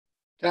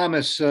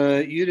Thomas,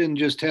 you didn't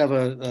just have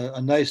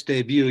a nice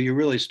debut, you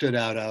really stood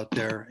out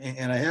there.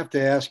 And I have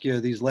to ask you,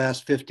 these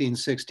last 15,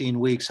 16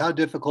 weeks, how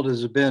difficult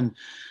has it been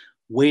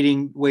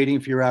waiting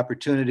for your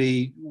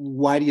opportunity?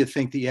 Why do you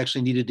think that you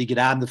actually needed to get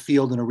on the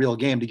field in a real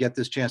game to get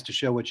this chance to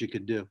show what you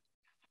could do?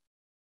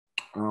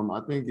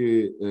 I think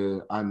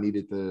I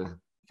needed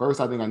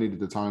I think I needed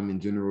the time in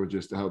general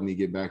just to help me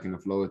get back in the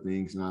flow of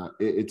things. And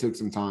it took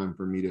some time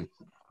for me to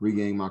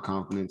regain my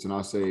confidence. And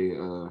I'll say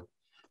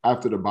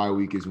after the bye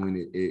week is when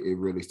it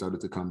really started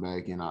to come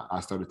back, and I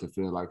started to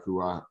feel like who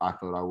I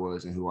thought I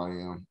was and who I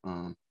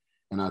am.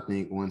 And I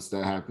think once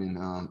that happened,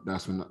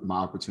 that's when my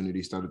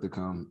opportunity started to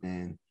come.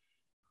 And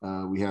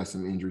we had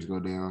some injuries go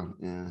down,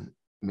 and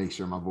make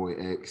sure my boy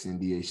X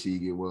and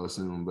DHC get well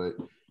soon. But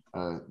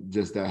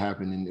just that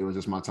happened, and it was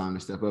just my time to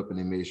step up, and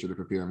they made sure to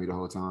prepare me the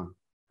whole time.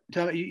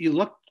 Tom, you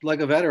look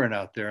like a veteran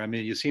out there. I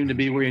mean, you seem to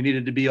be where you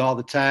needed to be all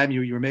the time.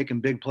 You were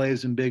making big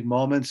plays in big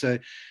moments.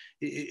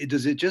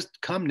 Does it just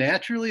come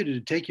naturally? Did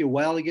it take you a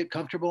while to get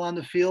comfortable on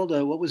the field?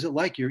 What was it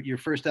like, your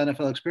first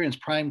NFL experience,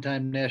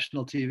 primetime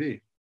national TV?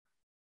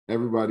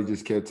 Everybody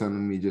just kept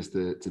telling me just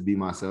to be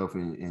myself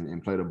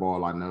and play the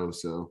ball I know.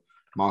 So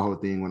my whole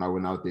thing when I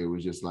went out there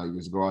was just like,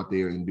 just go out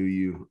there and do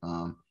you,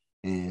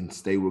 and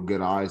stay with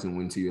good eyes and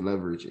win to your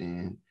leverage.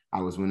 And I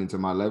was winning to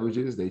my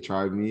leverages. They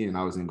tried me, and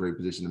I was in great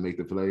position to make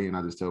the play. And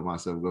I just told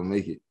myself, go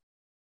make it.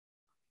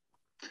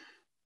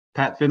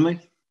 Pat Finley.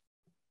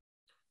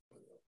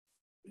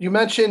 You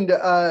mentioned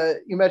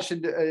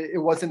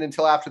it wasn't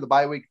until after the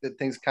bye week that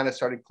things kind of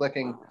started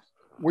clicking.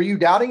 Were you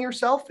doubting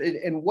yourself?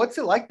 And what's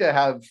it like to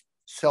have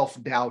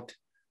self-doubt,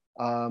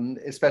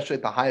 especially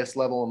at the highest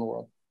level in the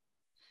world?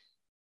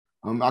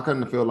 I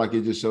kind of feel like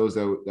it just shows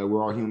that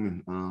we're all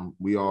human.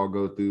 We all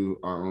go through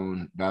our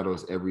own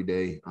battles every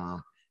day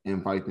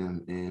and fight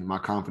them. And my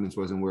confidence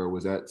wasn't where it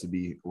was at to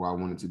be where I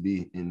wanted to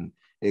be. And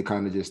it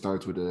kind of just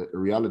starts with a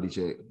reality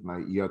check.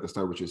 Like, you have to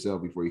start with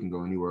yourself before you can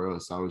go anywhere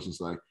else. So I was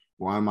just like,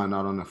 why am I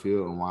not on the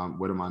field? And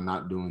what am I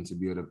not doing to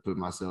be able to put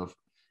myself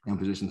in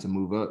position to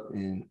move up?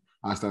 And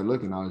I started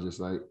looking. I was just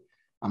like,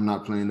 I'm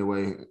not playing the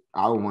way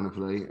I would want to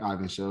play. I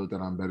haven't showed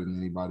that I'm better than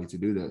anybody to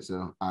do that.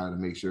 So I had to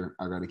make sure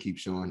I got to keep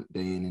showing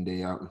day in and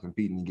day out and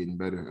competing and getting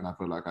better. And I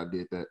feel like I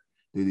did that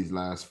through these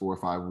last 4 or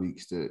 5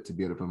 weeks to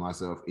be able to put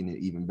myself in an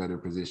even better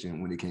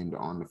position when it came to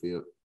on the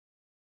field.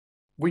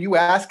 Were you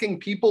asking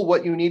people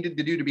what you needed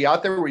to do to be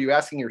out there? Were you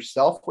asking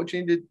yourself what you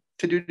needed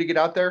to do to get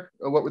out there?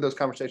 Or what were those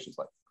conversations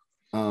like?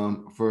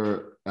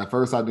 At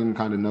first, I didn't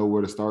kind of know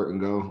where to start and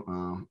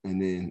go.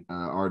 And then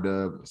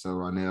R-Dub, so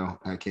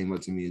Ronell, came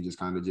up to me and just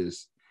kind of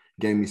just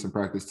gave me some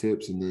practice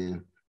tips. And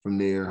then from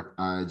there,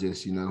 I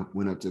just,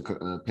 went up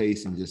to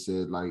Pace and just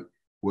said, like,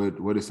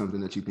 what is something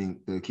that you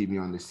think to keep me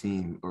on this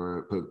team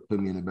or put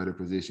me in a better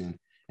position?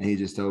 And he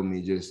just told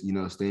me just,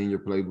 stay in your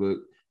playbook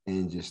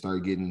and just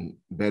start getting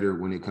better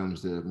when it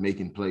comes to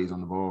making plays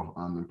on the ball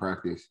in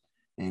practice.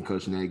 And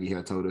Coach Nagy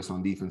had told us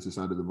on defensive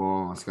side of the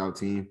ball on scout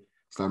team,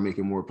 start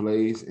making more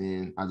plays.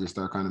 And I just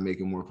started kind of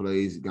making more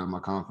plays, got my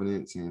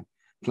confidence. And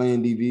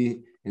playing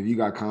DB, if you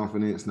got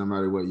confidence, no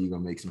matter what, you're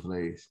going to make some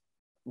plays.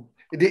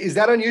 Is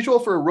that unusual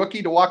for a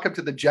rookie to walk up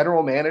to the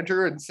general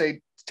manager and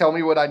say, tell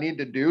me what I need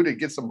to do to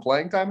get some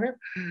playing time here?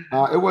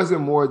 It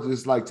wasn't more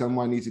just like, tell me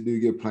what I need to do to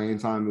get playing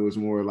time. It was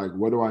more like,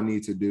 what do I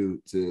need to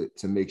do to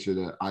make sure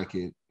that I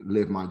can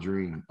live my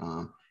dream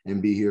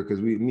and be here? Because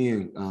me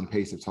and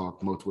Pace have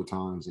talked multiple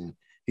times, and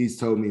he's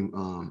told me,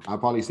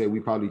 we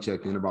probably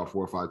checked in about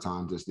 4 or 5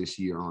 times just this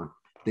year on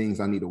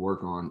things I need to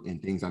work on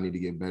and things I need to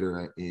get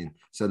better at. And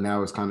so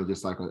now it's kind of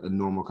just like a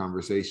normal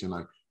conversation.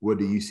 Like, what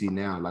do you see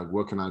now? Like,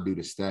 what can I do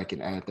to stack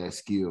and add that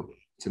skill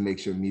to make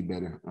sure me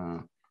better?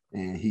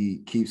 And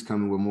he keeps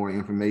coming with more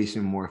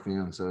information, more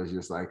film. So it's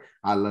just like,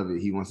 I love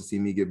it. He wants to see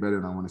me get better,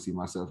 and I want to see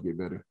myself get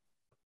better.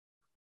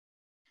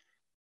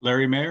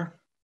 Larry Mayer.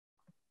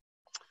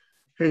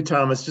 Hey,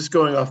 Thomas, just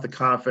going off the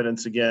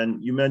confidence again,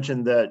 you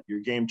mentioned that your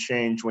game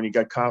changed when you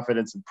got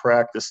confidence in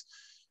practice.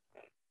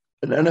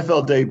 An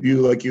NFL debut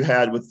like you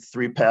had with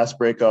 3 pass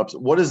breakups,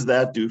 what does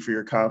that do for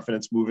your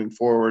confidence moving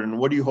forward? And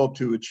what do you hope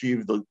to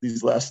achieve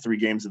these last 3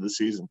 games of the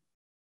season?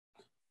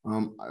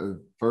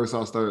 First,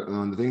 I'll start.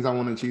 The things I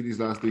want to achieve these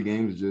last 3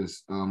 games is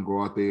just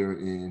go out there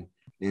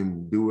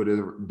and do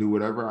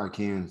whatever I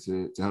can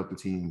to help the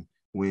team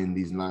win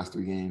these last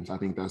 3 games. I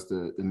think that's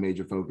the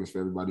major focus for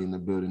everybody in the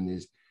building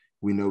is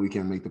we know we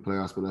can't make the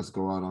playoffs, but let's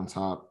go out on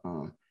top.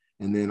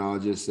 And then I'll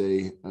just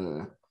say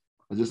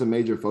just a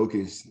major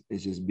focus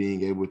is just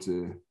being able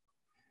to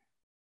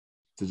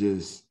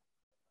just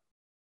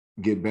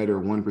get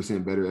better,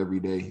 1% better every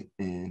day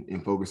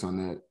and focus on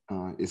that.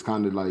 It's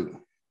kind of like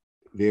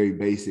very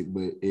basic,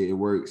 but it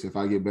works. If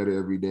I get better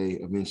every day,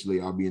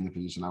 eventually I'll be in the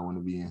position I want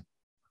to be in.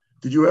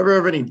 Did you ever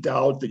have any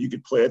doubt that you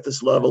could play at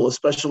this level,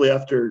 especially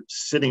after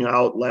sitting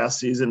out last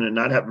season and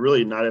not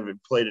having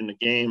played in a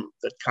game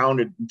that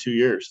counted in 2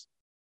 years?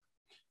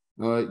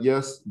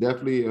 Yes,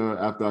 definitely.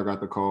 After I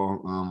got the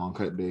call on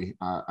cut day,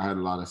 I had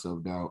a lot of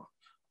self-doubt.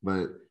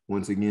 But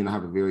once again, I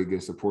have a very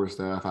good support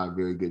staff. I have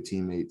very good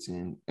teammates,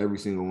 and every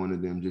single one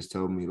of them just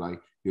told me, like,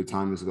 Your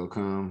time is going to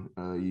come.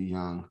 You're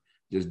young.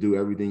 Just do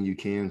everything you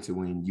can to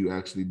when you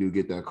actually do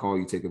get that call,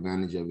 you take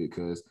advantage of it,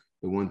 because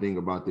the one thing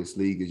about this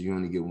league is you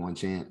only get one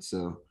chance.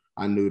 So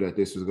I knew that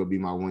this was going to be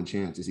my one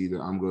chance. It's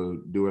either I'm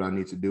going to do what I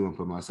need to do and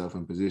put myself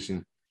in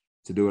position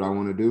to do what I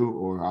want to do,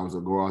 or I was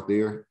going to go out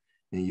there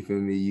and, you feel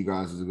me, you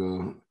guys was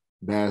going to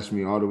bash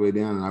me all the way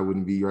down and I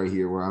wouldn't be right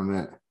here where I'm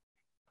at.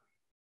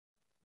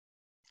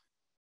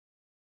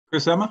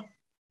 Chris Emma?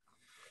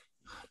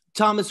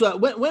 Thomas,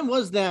 when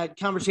was that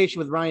conversation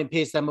with Ryan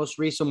Pace, that most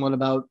recent one,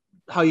 about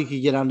how you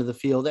could get onto the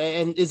field?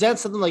 And is that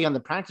something like on the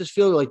practice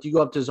field? Like, do you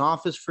go up to his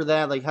office for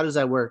that? Like, how does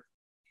that work?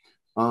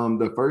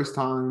 The first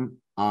time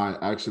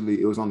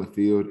it was on the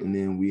field, and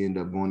then we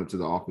ended up going up to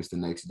the office the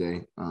next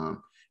day.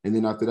 And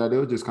then after that, it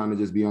would just kind of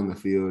just be on the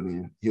field,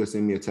 and he'll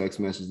send me a text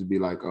message to be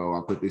like, oh,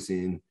 I put this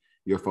in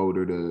your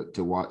folder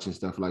to watch and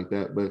stuff like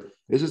that. But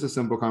it's just a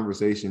simple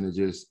conversation of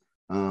just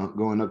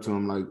going up to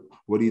him like,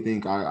 what do you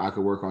think I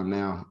could work on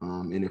now?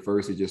 And at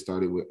first it just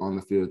started with on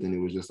the field, and it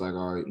was just like,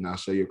 all right, now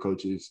show your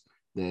coaches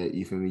that,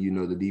 you feel me, you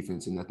know the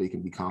defense and that they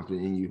can be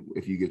confident in you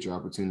if you get your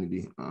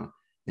opportunity.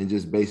 And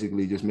just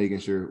basically just making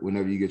sure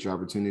whenever you get your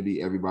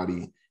opportunity,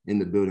 everybody in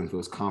the building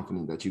feels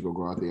confident that you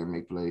go out there and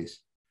make plays.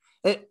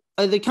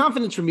 The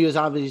confidence from you is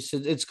obvious.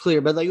 It's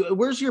clear, but like,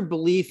 where's your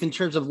belief in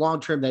terms of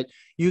long-term that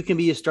you can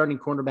be a starting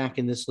cornerback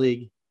in this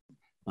league?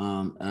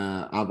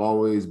 I've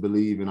always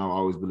believed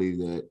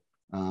that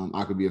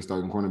I could be a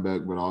starting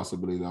cornerback, but I also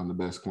believe that I'm the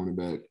best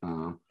cornerback.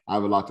 I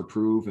have a lot to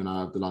prove and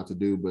I have a lot to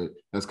do, but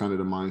that's kind of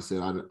the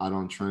mindset. I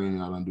don't train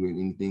and I don't do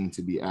anything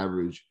to be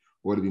average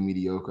or to be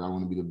mediocre. I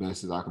want to be the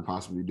best as I can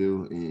possibly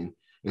do. And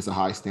it's a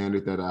high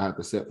standard that I have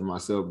to set for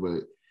myself,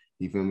 but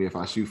you feel me? If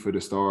I shoot for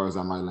the stars,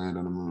 I might land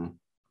on the moon.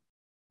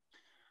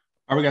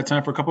 All right, we got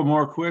time for a couple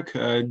more quick.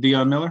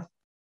 Dion Miller.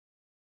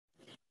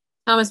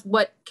 Thomas,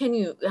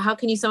 how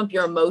can you sum up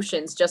your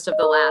emotions just of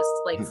the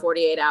last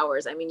 48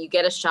 hours? I mean, you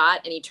get a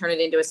shot and you turn it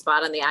into a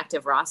spot on the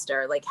active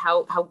roster. Like,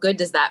 how good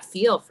does that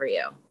feel for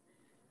you?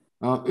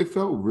 It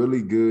felt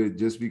really good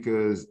just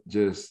because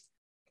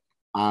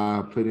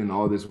I put in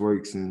all this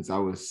work since I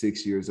was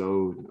 6 years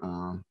old,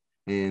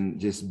 and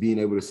just being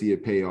able to see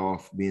it pay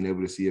off, being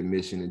able to see a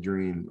mission, a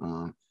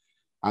dream.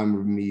 I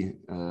remember me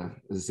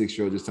as a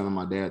 6-year-old just telling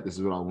my dad, this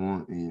is what I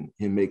want, and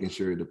him making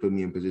sure to put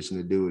me in position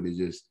to do it. It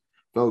just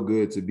felt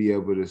good to be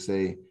able to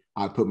say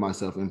I put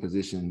myself in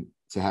position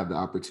to have the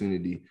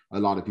opportunity a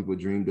lot of people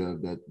dreamed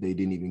of that they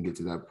didn't even get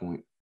to that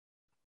point.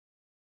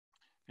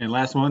 And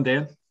last one,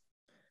 Dan.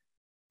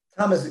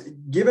 Thomas,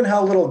 given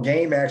how little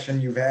game action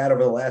you've had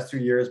over the last 2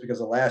 years because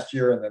of last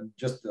year and then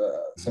just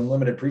some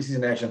limited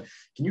preseason action,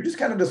 can you just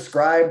kind of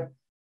describe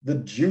the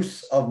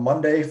juice of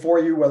Monday for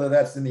you, whether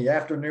that's in the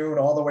afternoon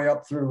all the way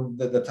up through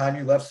the time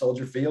you left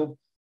Soldier Field?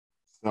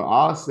 So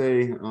I'll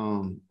say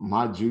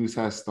my juice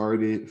has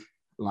started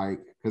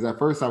because at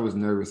first I was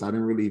nervous. I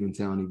didn't really even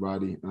tell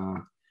anybody.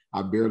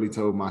 I barely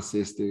told my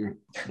sister,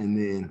 and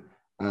then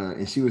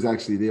and she was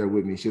actually there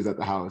with me. She was at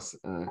the house.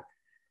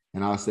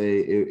 And I'll say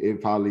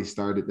it probably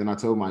started. Then I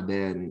told my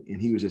dad,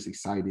 and he was just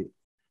excited.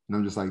 And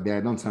I'm just like,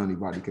 Dad, don't tell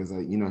anybody, because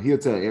he'll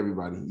tell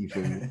everybody. You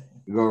feel me?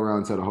 Go around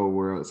and tell the whole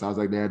world. So I was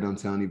like, Dad, don't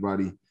tell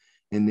anybody.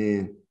 And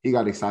then he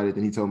got excited.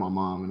 Then he told my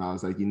mom, and I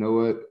was like, you know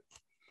what?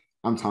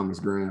 I'm Thomas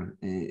Graham.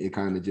 And it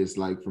kind of just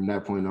from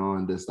that point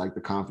on, just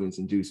the confidence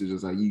and juice is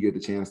just you get the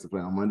chance to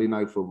play on Monday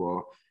Night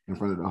Football in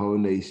front of the whole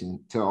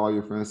nation. Tell all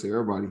your friends, tell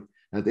everybody.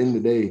 At the end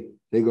of the day,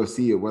 they go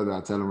see it whether I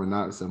tell them or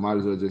not. So might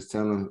as well just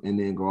tell them and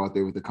then go out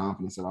there with the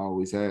confidence that I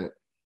always had.